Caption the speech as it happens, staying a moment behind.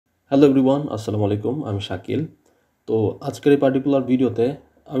Hello everyone, আসসালামু আলাইকুম। আমি শাকিল। তো আজকের এই পার্টিকুলার ভিডিওতে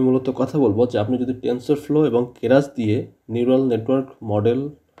আমি মূলত কথা বলবো যে আপনি যদি টেনসরফ্লো এবং কেরাস দিয়ে নিউরাল নেটওয়ার্ক মডেল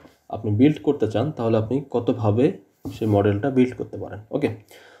আপনি বিল্ড করতে চান, তাহলে আপনি কতভাবে সেই মডেলটা বিল্ড করতে পারেন। ওকে,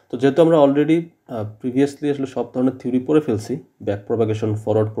 তো যেহেতু আমরা অলরেডি প্রিভিয়াসলি আসলে সব ধরনের থিওরি পড়ে ফেলছি, back propagation,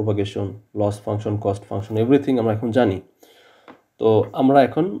 forward propagation, loss function, cost function, everything আমরা এখন জানি। তো আমরা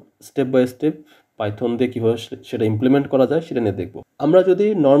এখন স্টেপ বাই স্টেপ পাইথন দিয়ে কীভাবে সেটা ইমপ্লিমেন্ট করা যায় সেটা নিয়ে দেখব। আমরা যদি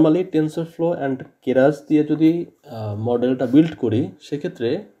নর্মালি টেনসরফ্লো অ্যান্ড কেরাস দিয়ে যদি মডেলটা বিল্ড করি, সেক্ষেত্রে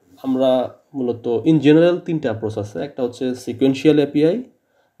আমরা মূলত ইন জেনারেল তিনটে অ্যাপ্রোচ আছে। একটা হচ্ছে সিকোয়েন্সিয়াল এপিআই,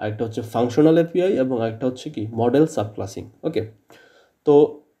 আরেকটা হচ্ছে ফাংশনাল এপিআই, এবং আরেকটা হচ্ছে কি মডেল সাবক্লাসিং। ওকে, তো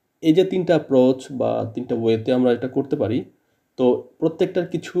এই যে তিনটা অ্যাপ্রোচ বা তিনটা ওয়েতে আমরা এটা করতে পারি, তো প্রত্যেকটার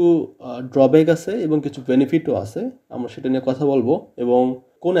কিছু ড্রব্যাক আছে এবং কিছু বেনিফিটও আছে। আমরা সেটা নিয়ে কথা বলবো, এবং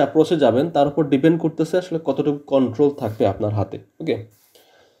কোন অ্যাপ্রোচে যাবেন তার উপর ডিপেন্ড করতেছে আসলে কতটুকু কন্ট্রোল থাকবে আপনার হাতে। ওকে,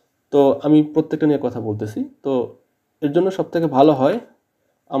 তো আমি প্রত্যেকটা নিয়ে কথা বলতেছি। তো এর জন্য সবথেকে ভালো হয়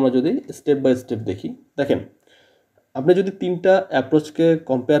আমরা যদি স্টেপ বাই স্টেপ দেখি। দেখেন, আপনি যদি তিনটা অ্যাপ্রোচকে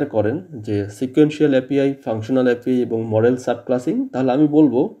কম্পেয়ার করেন, যে সিকোয়েন্সিয়াল এপিআই, ফাংশনাল এপিআই এবং মডেল সাবক্লাসিং, তাহলে আমি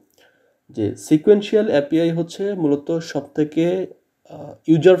বলবো যে সিকোয়েন্সিয়াল এপিআই হচ্ছে মূলত সবথেকে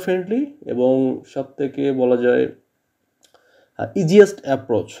ইউজার ফ্রেন্ডলি এবং সবথেকে বলা যায় ইজিয়েস্ট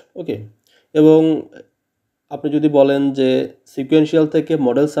অ্যাপ্রোচ। ওকে, এবং আপনি যদি বলেন যে সিকোয়েন্সিয়াল থেকে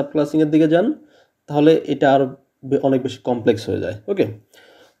মডেল সাবক্লাসিংয়ের দিকে যান, তাহলে এটা আরও অনেক বেশি কমপ্লেক্স হয়ে যায়। ওকে,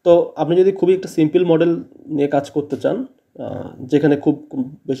 তো আপনি যদি খুবই একটা সিম্পল মডেল নিয়ে কাজ করতে চান, যেখানে খুব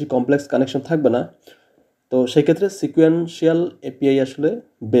বেশি কমপ্লেক্স কানেকশন থাকবে না, তো সেক্ষেত্রে সিকোয়েন্সিয়াল এপিআই আসলে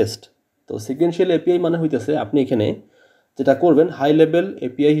বেস্ট। তো সিকোয়েন্সিয়াল এপিআই মানে হইতেছে আপনি এখানে যেটা করবেন, হাই লেভেল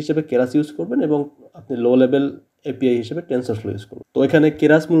এপিআই হিসেবে কেরাস ইউজ করবেন এবং আপনি লো লেভেল এপিআই হিসেবে টেনসরফ্লো ইউজ করবেন। তো এখানে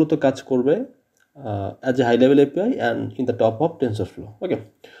কেরাস মূলত কাজ করবে as a high level API and in the top of টেনসরফ্লো। ওকে,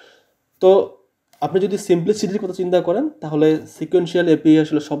 তো আপনি যদি সিম্পলিসিটির কথা চিন্তা করেন, তাহলে সিকোয়েন্সিয়াল এপিআই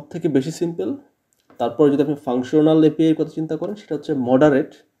আসলে সব থেকে বেশি সিম্পল। তারপর যদি আপনি ফাংশনাল এপিআইয়ের কথা চিন্তা করেন, সেটা হচ্ছে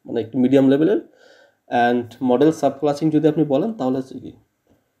মডারেট, মানে একটু মিডিয়াম লেভেলের। অ্যান্ড মডেল সাবক্লাসিং যদি আপনি বলেন, তাহলে হচ্ছে কি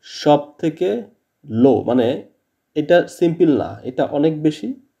সব থেকে লো, মানে এটা সিম্পল না, এটা অনেক বেশি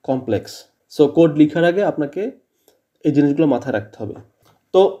কমপ্লেক্স। সো কোড লেখার আগে আপনাকে এই জিনিসগুলো মাথায় রাখতে হবে।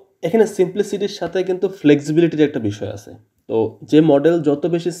 তো এখানে সিম্পলিসিটির সাথে কিন্তু ফ্লেক্সিবিলিটির একটা বিষয় আছে। তো যে মডেল যত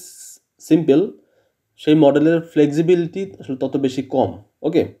বেশি সিম্পল, সেই মডেলের ফ্লেক্সিবিলিটি আসলে তত বেশি কম।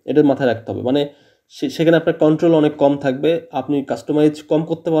 ওকে, এটা মাথায় রাখতে হবে। মানে সেখানে আপনার কন্ট্রোল অনেক কম থাকবে, আপনি কাস্টমাইজ কম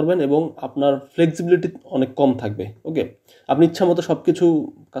করতে পারবেন এবং আপনার ফ্লেক্সিবিলিটি অনেক কম থাকবে। ওকে, আপনি ইচ্ছা মতো সব কিছু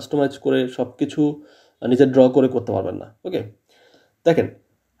কাস্টমাইজ করে সব কিছু নিজের ড্র করে করতে পারবেন না। ওকে, দেখেন,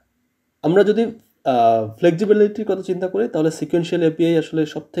 আমরা যদি ফ্লেক্সিবিলিটির কথা চিন্তা করি, তাহলে সিকোয়েন্সিয়াল এপিআই আসলে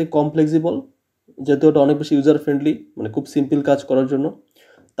সবথেকে কম ফ্লেক্সিবল, যেহেতু ওটা অনেক বেশি ইউজার ফ্রেন্ডলি, মানে খুব সিম্পল কাজ করার জন্য।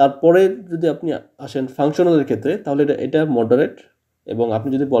 তারপরে যদি আপনি আসেন ফাংশনালের ক্ষেত্রে, তাহলে এটা মডারেট, এবং আপনি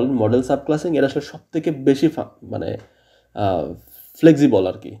যদি বলেন মডেল সাবক্লাসিং, এর আসলে সবথেকে বেশি মানে ফ্লেক্সিবল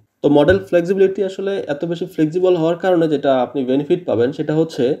আর কি। তো মডেল ফ্লেক্সিবিলিটি আসলে এত বেশি ফ্লেক্সিবল হওয়ার কারণে যেটা আপনি বেনিফিট পাবেন, সেটা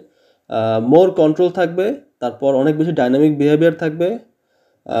হচ্ছে মোর কন্ট্রোল থাকবে, তারপর অনেক বেশি ডাইনামিক বিহেভিয়ার থাকবে,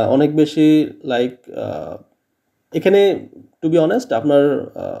 অনেক বেশি লাইক এখানে টু বি অনেস্ট আপনার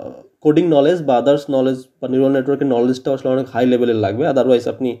কোডিং নলেজ বা আদার্স নলেজ বা নিউরাল নেটওয়ার্কের নলেজটা আসলে অনেক হাই লেভেলের লাগবে। আদারওয়াইজ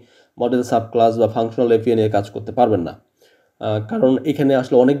আপনি মডেল সাব ক্লাস বা ফাংশনাল এপিআই নিয়ে কাজ করতে পারবেন না, কারণ এখানে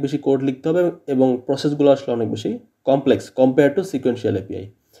আসলে অনেক বেশি কোড লিখতে হবে এবং প্রসেসগুলো আসলে অনেক বেশি complex compare to sequential API.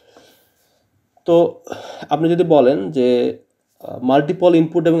 তো আপনি যদি বলেন যে মাল্টিপল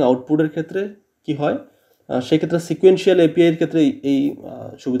ইনপুট এবং আউটপুটের ক্ষেত্রে কি হয়, সেক্ষেত্রে সিকোয়েন্সিয়াল এপিআইয়ের ক্ষেত্রে এই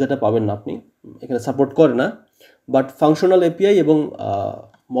সুবিধাটা পাবেন না, আপনি এখানে সাপোর্ট করে না। বাট ফাংশনাল এপিআই এবং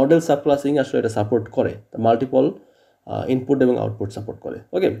মডেল সাবক্লাসিং আসলে এটা সাপোর্ট করে, মাল্টিপল ইনপুট এবং আউটপুট সাপোর্ট করে।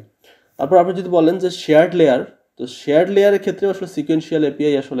 ওকে, তারপর আপনি যদি বলেন যে শেয়ার্ড লেয়ার, তো শেয়ার্ড লেয়ারের ক্ষেত্রে আসলে সিকোয়েন্সিয়াল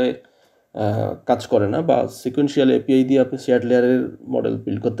এপিআই আসলে কাজ করে না, বা সিকোয়েন্সিয়াল এপিআই দিয়ে আপনি শেয়ার্ড লেয়ারের মডেল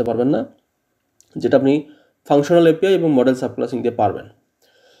বিল্ড করতে পারবেন না, যেটা আপনি ফাংশনাল এপিআই এবং মডেল সাবক্লাসিং দিয়ে পারবেন।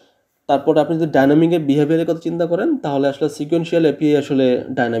 তারপর আপনি যদি ডাইনামিকের বিহেভিয়ারের কথা চিন্তা করেন, তাহলে আসলে সিকোয়েন্সিয়াল এপিআই আসলে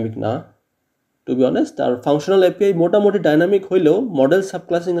ডাইনামিক না, two be honest. R functional API মোটামুটি ডাইনামিক হইলেও মডেল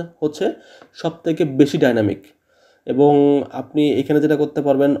সাবক্লাসিং হচ্ছে সব থেকে বেশি ডাইনামিক, এবং আপনি এখানে যেটা করতে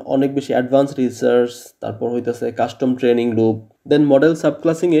পারবেন অনেক বেশি অ্যাডভান্স রিসার্চ, তারপর হইতেছে কাস্টম ট্রেনিং লুপ। দেন মডেল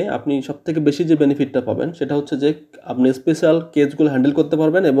সাবক্লাসিংয়ে আপনি সব থেকে বেশি যে বেনিফিটটা পাবেন, সেটা হচ্ছে যে আপনি স্পেশাল কেসগুলো হ্যান্ডেল করতে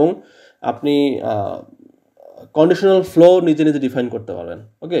পারবেন এবং আপনি কন্ডিশনাল ফ্লো নিজে নিজে ডিফাইন করতে পারবেন।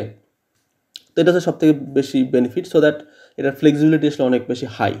 ওকে, তো এটা হচ্ছে সব থেকে বেশি বেনিফিট, সো দ্যাট এটার ফ্লেক্সিবিলিটি আসলে অনেক বেশি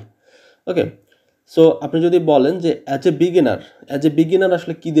হাই। ওকে, সো আপনি যদি বলেন যে অ্যাজ এ বিগিনার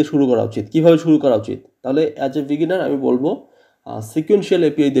আসলে কী দিয়ে শুরু করা উচিত, কীভাবে শুরু করা উচিত, তাহলে অ্যাজ এ বিগিনার আমি বলবো সিকোয়েন্সিয়াল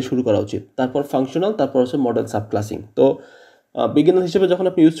এপিআই দিয়ে শুরু করা উচিত, তারপর ফাংশনাল, তারপর হচ্ছে মডেল সাবক্লাসিং। তো বিগিনার হিসেবে যখন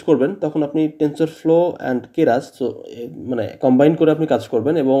আপনি ইউজ করবেন তখন আপনি টেনসরফ্লো অ্যান্ড কেরাস মানে কম্বাইন করে আপনি কাজ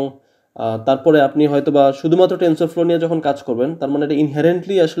করবেন, এবং তারপরে আপনি হয়তো বা শুধুমাত্র টেনসরফ্লো নিয়ে যখন কাজ করবেন, তার মানে এটা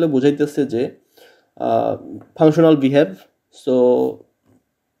ইনহেরেন্টলি আসলে বোঝাইতেছে যে functional behave. So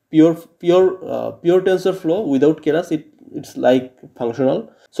pure TensorFlow without Keras, it's like functional.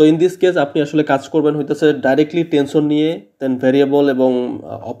 So in this case আপনি আসলে কাজ করবেন হইতেছে ডাইরেক্টলি টেনসর নিয়ে, দেন ভেরিয়েবল এবং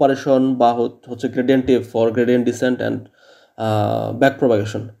অপারেশন বা হচ্ছে gradient for gradient descent and back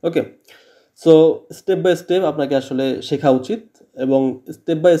propagation. Okay, so step by step আপনাকে আসলে শেখা উচিত, এবং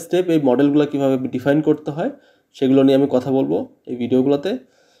স্টেপ বাই স্টেপ এই মডেলগুলো কীভাবে ডিফাইন করতে হয় সেগুলো নিয়ে আমি কথা বলবো এই ভিডিওগুলোতে।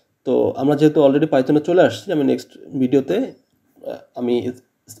 তো আমরা যেহেতু অলরেডি পাইথনে চলে আসছি, আমি নেক্সট ভিডিওতে আমি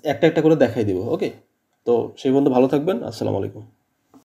একটা একটা করে দেখাই দিব। ওকে, তো সেই পর্যন্ত ভালো থাকবেন। আসসালামু আলাইকুম।